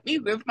 Let me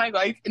live my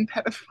life and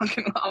pet a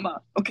fucking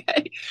llama,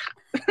 okay?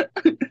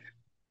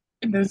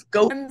 And there's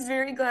goats. I'm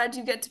very glad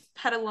you get to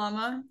pet a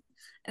llama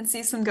and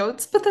see some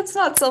goats, but that's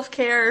not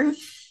self-care.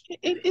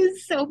 It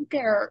is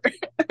self-care.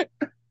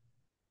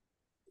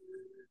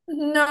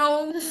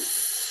 No.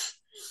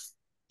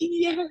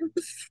 Yes.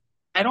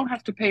 I don't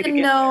have to pay to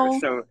get there, No.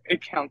 so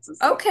it counts as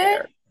Okay.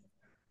 self-care.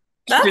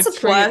 That's a It's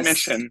free plus.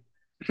 admission.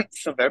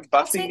 So they're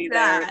I'll busing me take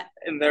there that.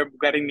 and they're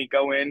letting me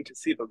go in to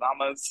see the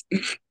llamas.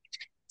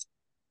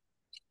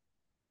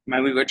 My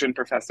religion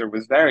professor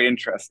was very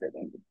interested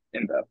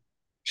in the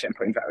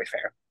Champlain Valley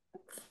Fair.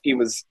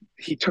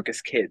 He took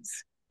his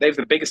kids. They have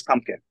the biggest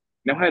pumpkin.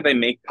 You know how they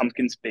make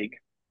pumpkins big?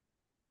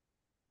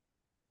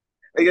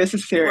 Like, this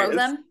is Grow serious.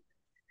 them?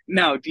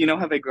 No, do you know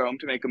how they grow them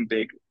to make them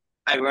big?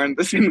 I learned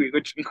this in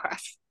religion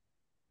class.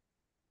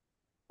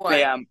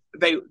 They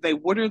What? they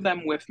water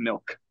them with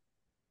milk.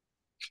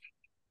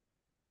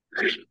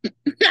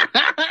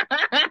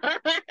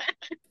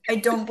 I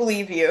don't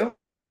believe you.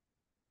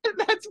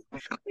 That's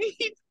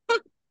he,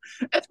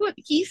 that's what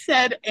he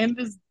said, and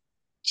this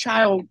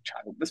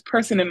this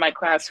person in my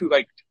class who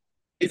like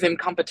is in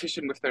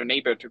competition with their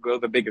neighbor to grow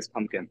the biggest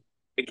pumpkin.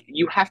 Like,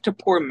 you have to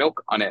pour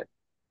milk on it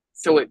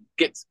so it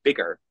gets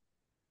bigger.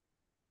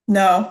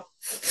 No.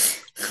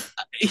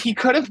 He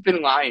could have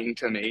been lying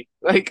to me.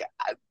 Like,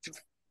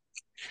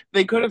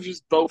 they could have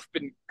just both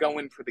been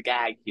going for the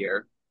gag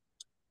here.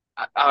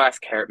 I'll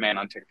ask Carrot Man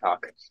on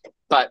TikTok,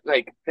 but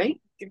like they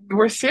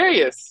were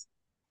serious.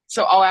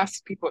 So I'll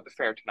ask people at the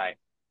fair tonight: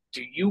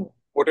 do you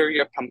water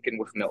your pumpkin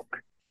with milk?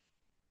 Okay.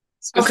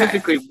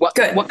 Specifically, what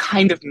Good.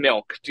 kind of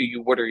milk do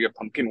you water your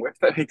pumpkin with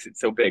that makes it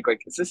so big?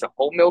 Like, is this a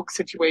whole milk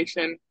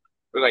situation,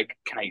 or like,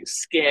 can I use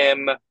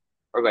skim,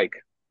 or like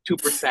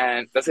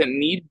 2%? Does it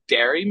need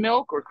dairy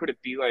milk, or could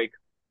it be like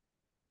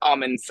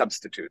almond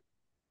substitute?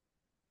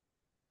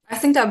 I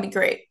think that would be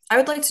great. I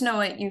would like to know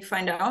what you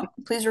find out.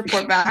 Please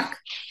report back.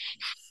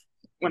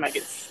 When I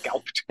get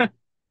scalped,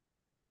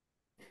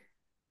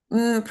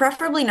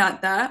 Preferably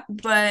not that,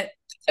 but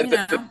the, you the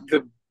know.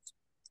 the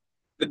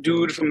the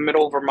dude from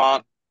Middle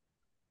Vermont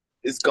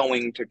is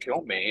going to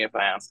kill me if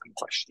I ask him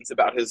questions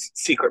about his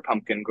secret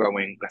pumpkin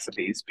growing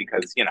recipes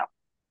because,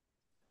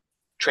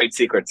 trade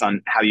secrets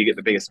on how you get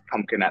the biggest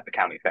pumpkin at the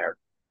county fair.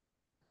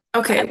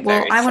 Okay, I'm well,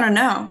 very I want to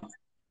sad. know.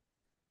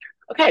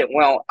 Okay,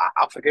 well,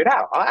 I'll figure it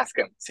out. I'll ask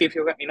him, see if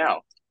he'll let me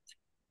know.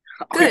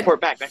 I'll Good.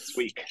 report back next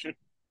week.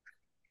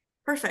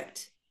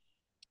 Perfect.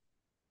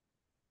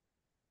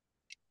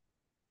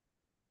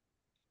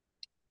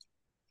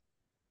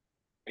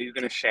 Are you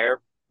going to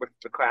share with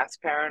the class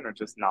parent or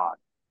just not?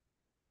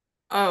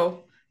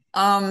 Oh,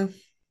 um,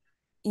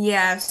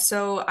 yeah,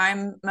 so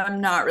I'm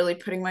not really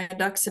putting my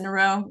ducks in a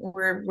row.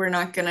 We're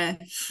not gonna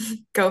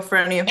go for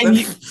any of And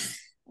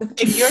them.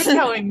 you're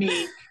telling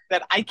me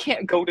that I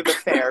can't go to the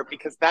fair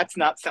because that's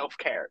not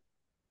self-care.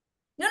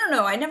 No, no,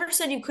 no. I never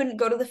said you couldn't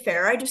go to the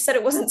fair. I just said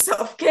it wasn't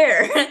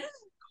self-care.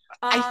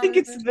 I think Um,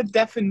 it's the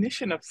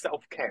definition of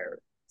self-care.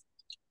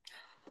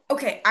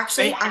 okay,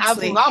 They have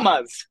actually,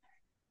 llamas.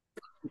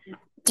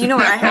 do you know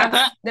what I have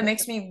that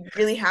makes me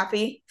really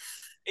happy?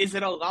 Is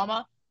it a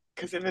llama?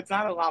 Because if it's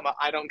not a llama,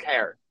 I don't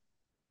care.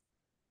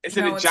 Is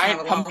it a No, it's not a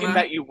giant pumpkin llama.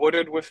 that you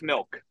watered with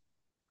milk?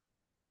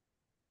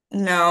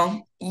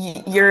 No,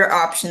 your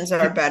options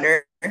are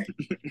better.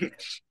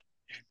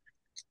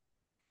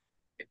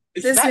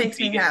 Is This that makes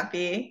me vegan?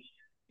 happy.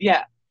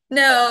 Yeah.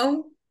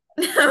 No,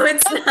 no,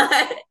 it's Oh,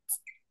 not.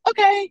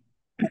 okay.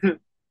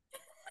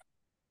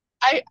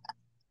 I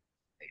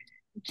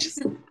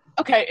just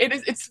okay.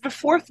 It's the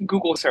fourth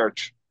Google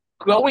search.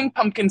 Growing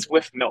pumpkins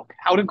with milk.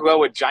 How to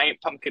grow a giant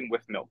pumpkin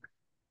with milk.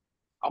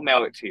 I'll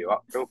mail it to you.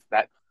 Oh,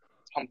 that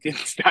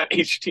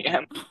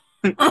pumpkins.htm.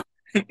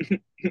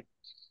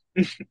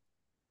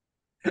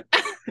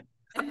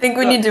 I think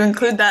we Look, need to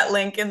include that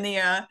link in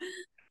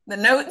the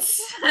notes,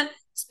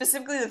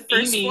 specifically the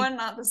first Amy one,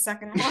 not the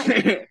second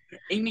one.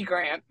 Amy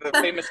Grant, the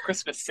famous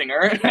Christmas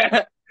singer,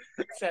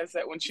 says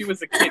that when she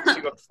was a kid,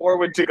 she looked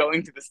forward to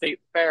going to the state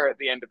fair at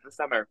the end of the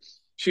summer.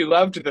 She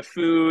loved the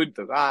food,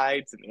 the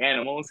rides, and the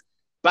animals,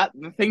 but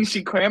the thing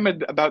she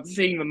clamored about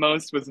seeing the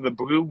most was the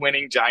blue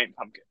winning giant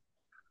pumpkin.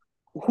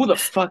 Who the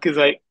fuck is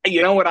like,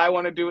 you know what I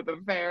want to do at the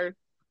fair?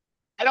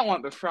 I don't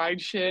want the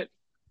fried shit.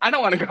 I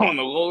don't want to go on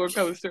the roller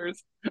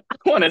coasters. I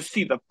want to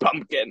see the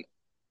pumpkin.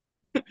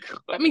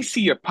 Let me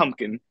see your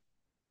pumpkin.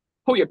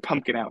 Pull your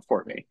pumpkin out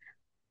for me.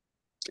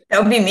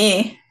 That would be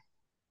me.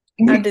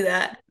 I'd do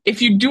that.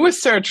 If you do a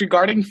search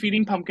regarding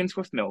feeding pumpkins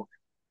with milk,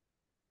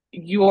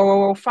 you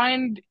will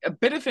find a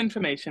bit of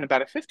information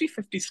about a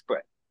 50-50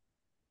 split.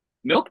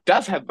 Milk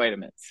does have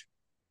vitamins.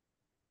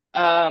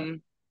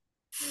 Um,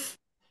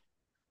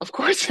 of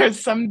course, there's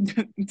some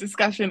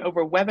discussion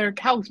over whether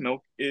cow's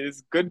milk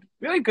is good,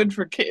 really good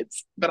for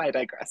kids, but I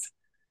digress.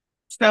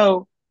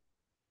 So,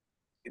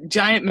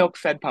 giant milk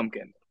fed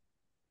pumpkin.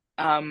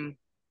 Um,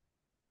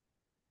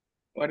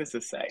 what does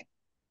this say?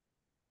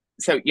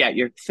 So yeah,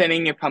 you're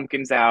thinning your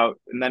pumpkins out,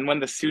 and then when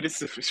the fruit is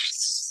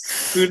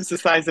the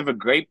size of a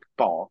grape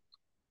ball,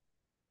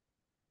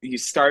 you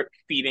start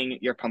feeding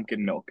your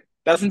pumpkin milk.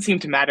 Doesn't seem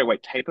to matter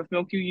what type of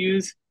milk you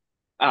use.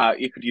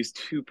 You could use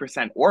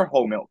 2% or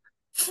whole milk.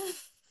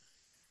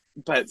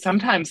 But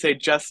sometimes they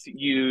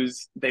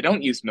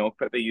don't use milk,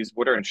 but they use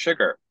water and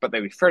sugar, but they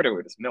refer to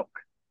it as milk.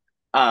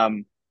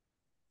 Um,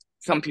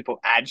 some people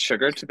add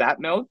sugar to that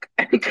milk.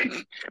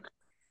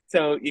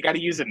 So you got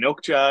to use a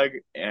milk jug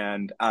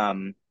and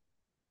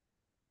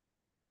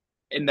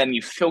then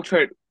you filter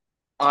it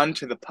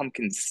onto the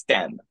pumpkin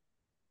stem.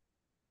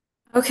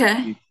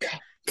 Okay. You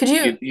Could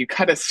you you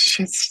cut a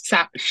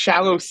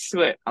shallow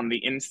slit on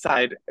the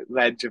inside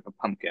ledge of a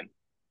pumpkin,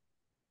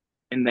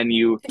 and then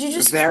you could you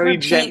just very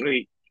repeat?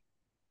 gently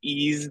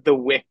ease the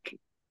wick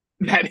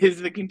that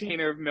is the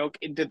container of milk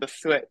into the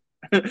slit.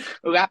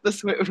 Wrap the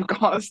slit with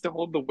gauze to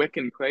hold the wick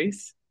in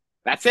place.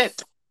 That's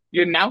it.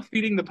 You're now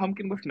feeding the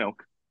pumpkin with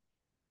milk.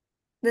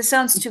 This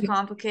sounds too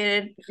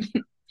complicated.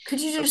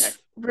 Could you Okay.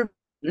 just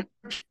repeat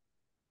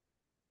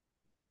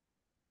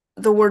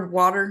the word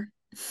water?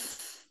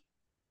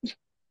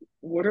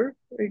 Water?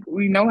 Like,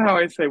 we know how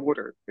I say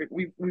water. Like,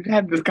 we've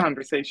had this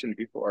conversation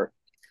before.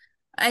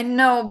 I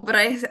know, but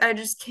I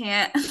just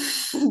can't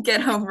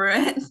get over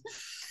it.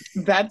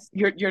 That's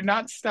you're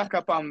not stuck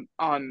up on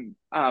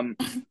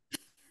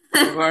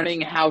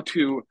learning how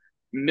to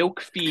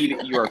milk feed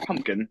your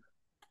pumpkin.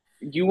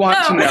 You want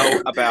to know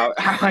No. about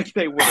how I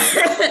say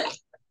water.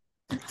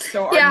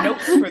 So our Yeah.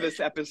 notes for this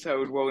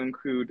episode will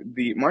include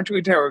the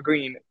Marjorie Taylor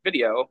Greene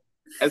video,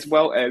 as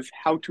well as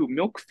how to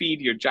milk feed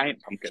your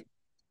giant pumpkin.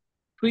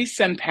 Please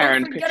send Don't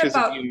Perrin forget pictures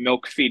of about you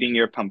milk feeding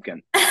your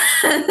pumpkin.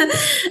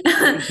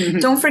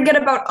 Don't forget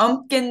about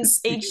Umpkins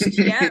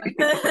HTM.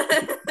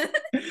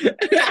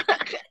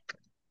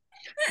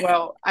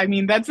 Well, I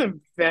mean, that's a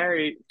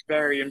very,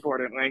 very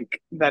important link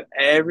that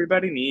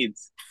everybody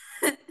needs.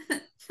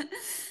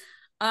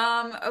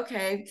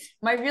 Okay.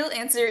 My real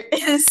answer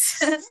is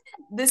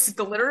this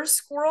glitter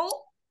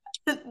squirrel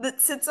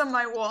that sits on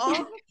my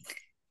wall.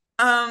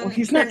 Well,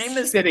 he's Their not name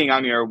is sitting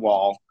on your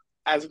wall,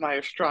 as my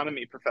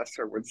astronomy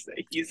professor would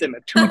say. He's in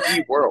a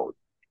 2D world.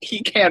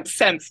 He can't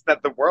sense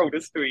that the world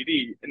is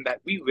 3D and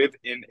that we live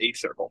in a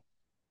circle.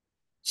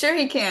 Sure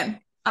he can.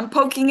 I'm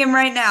poking him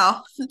right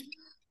now.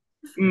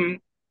 Mm.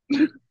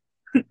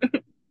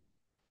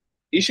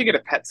 You should get a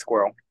pet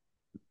squirrel.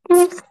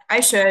 I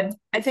should.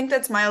 I think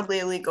that's mildly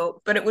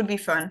illegal, but it would be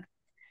fun.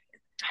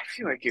 I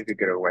feel like you could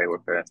get away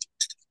with it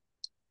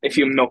if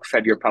you milk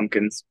fed your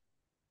pumpkins.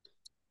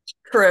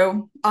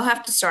 True. I'll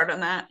have to start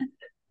on that.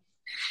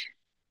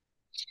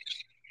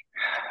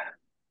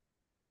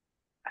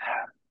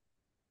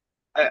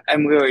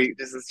 I'm really,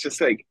 this is just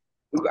like,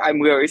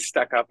 I'm really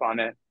stuck up on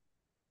it.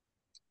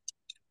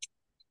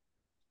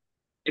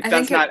 It I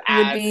does think not it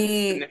would add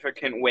be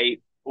significant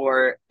weight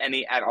or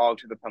any at all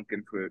to the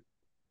pumpkin fruit.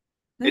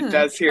 It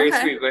does okay.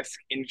 seriously risk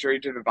injury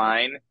to the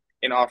vine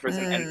and offers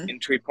an Mm,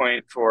 entry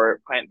point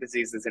for plant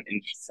diseases and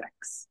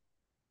insects.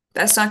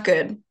 that's not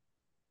good.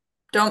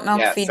 Don't milk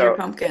Yeah, feed your so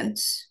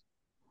pumpkins.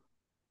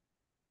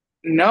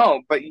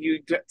 no, but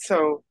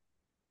so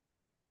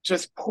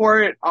just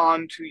pour it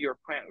onto your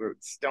plant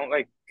roots. Don't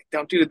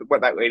do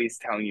what that lady's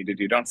telling you to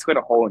do. Don't slit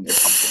a hole in your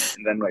pumpkin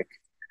and then like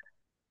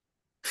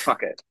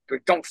fuck it.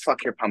 Like, don't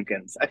fuck your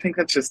pumpkins. I think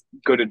that's just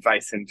good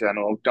advice in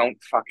general.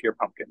 Don't fuck your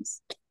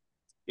pumpkins.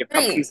 Your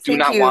Great. pumpkins do Thank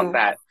not want you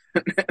that.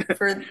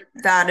 for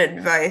that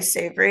advice,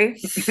 Avery.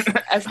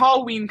 As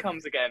Halloween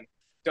comes again,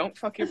 don't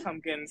fuck your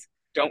pumpkins.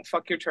 Don't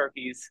fuck your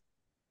turkeys.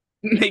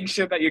 Make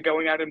sure that you're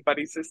going out in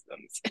buddy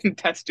systems and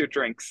test your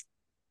drinks.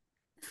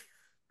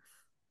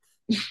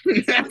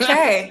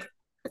 Okay.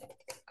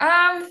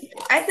 I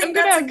I'm think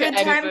gonna that's a have to good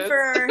edit time this.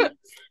 for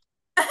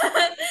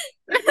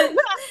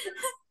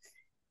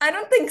I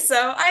don't think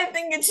so. I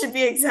think it should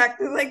be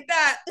exactly like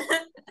that.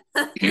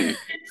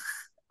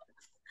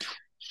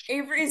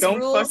 Avery's Don't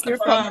rules fuck of your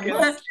thumb.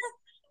 pumpkins.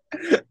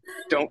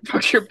 Don't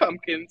fuck your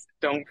pumpkins.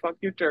 Don't fuck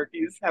your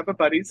turkeys. Have a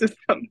buddy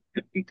system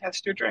and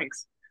test your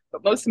drinks.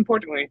 But most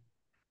importantly,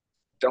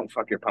 don't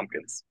fuck your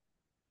pumpkins.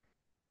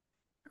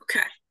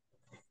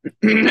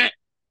 Okay.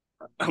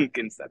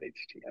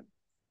 Pumpkins.htm.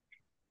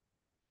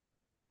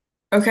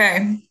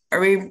 Okay. Are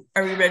we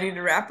ready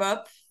to wrap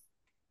up?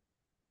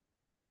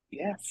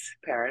 Yes,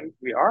 Perrin,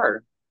 we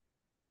are.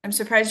 I'm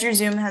surprised your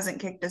Zoom hasn't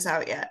kicked us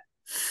out yet.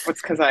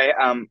 It's because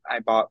I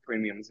bought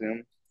premium Zoom.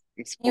 I'm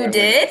You spoiling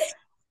did? us.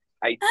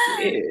 I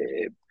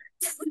did.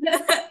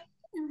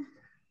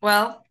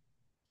 Well,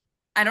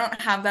 I don't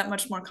have that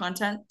much more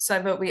content, so I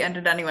vote we end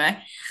it anyway.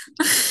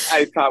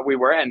 I thought we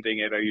were ending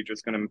it. Are you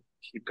just gonna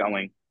keep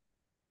going?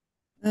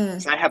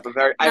 Mm, So I have a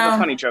no.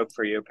 funny joke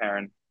for you,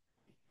 Perrin.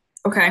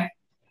 Okay.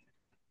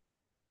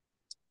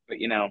 But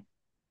you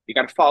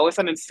gotta follow us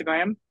on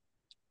Instagram,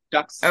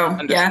 ducks Oh,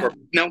 yeah. underscore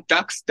no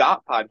ducks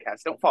dot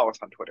podcast. Don't follow us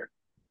on Twitter.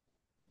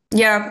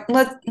 Yeah,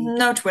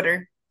 no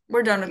Twitter.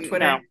 We're done with No.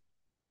 Twitter.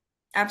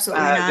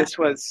 Absolutely not.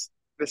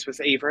 This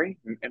was Avery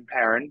and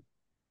Perrin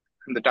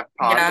from the Duck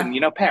Pond, and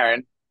Yeah.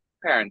 Perrin,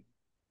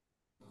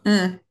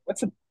 Mm.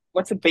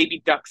 what's a baby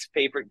duck's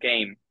favorite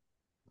game?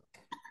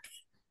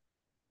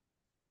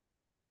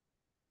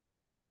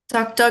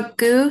 Duck, duck,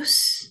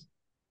 goose.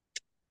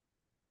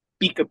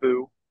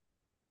 Peekaboo.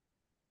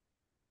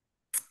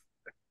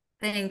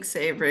 Thanks,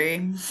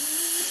 Avery.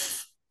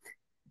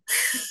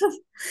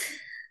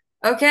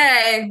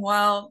 Okay,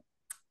 well,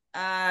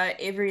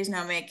 Avery's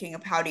now making a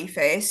pouty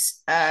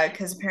face,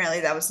 because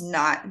apparently that was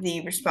not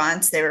the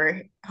response they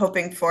were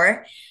hoping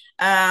for.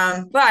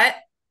 But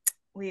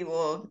we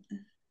will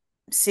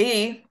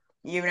see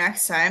you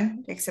next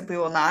time, except we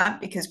will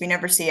not, because we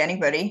never see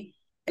anybody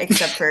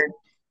except for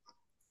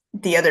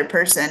the other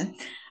person.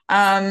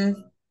 Um,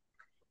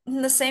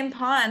 in the same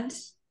pond.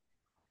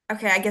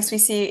 Okay, I guess we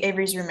see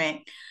Avery's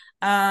roommate.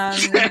 Um,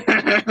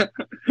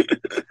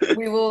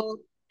 we will,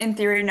 in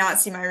theory, not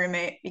see my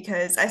roommate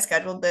because I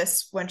scheduled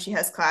this when she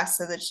has class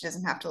so that she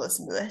doesn't have to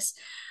listen to this.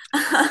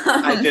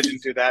 I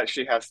didn't do that.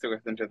 She has to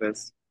listen to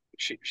this.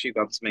 She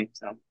loves me,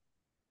 so.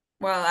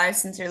 Well, I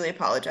sincerely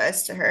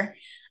apologize to her.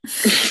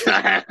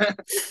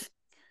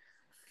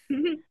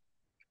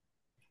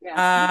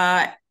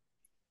 Yeah, Uh,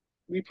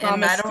 we and I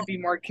promise to don't, be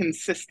more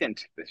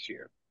consistent this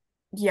year.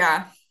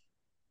 yeah,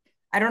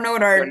 I don't know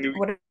Our new,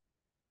 what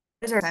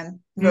is our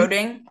time? hmm?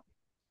 Voting?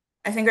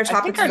 I think our I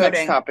think topic's our next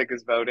voting. topic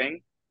is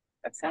voting.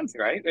 That sounds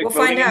right. Like We'll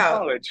find voting in out.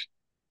 college.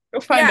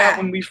 We'll find out Yeah.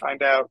 when we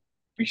find out.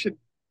 We should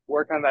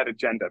work on that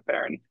agenda,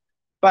 Baron.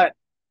 But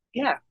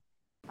yeah,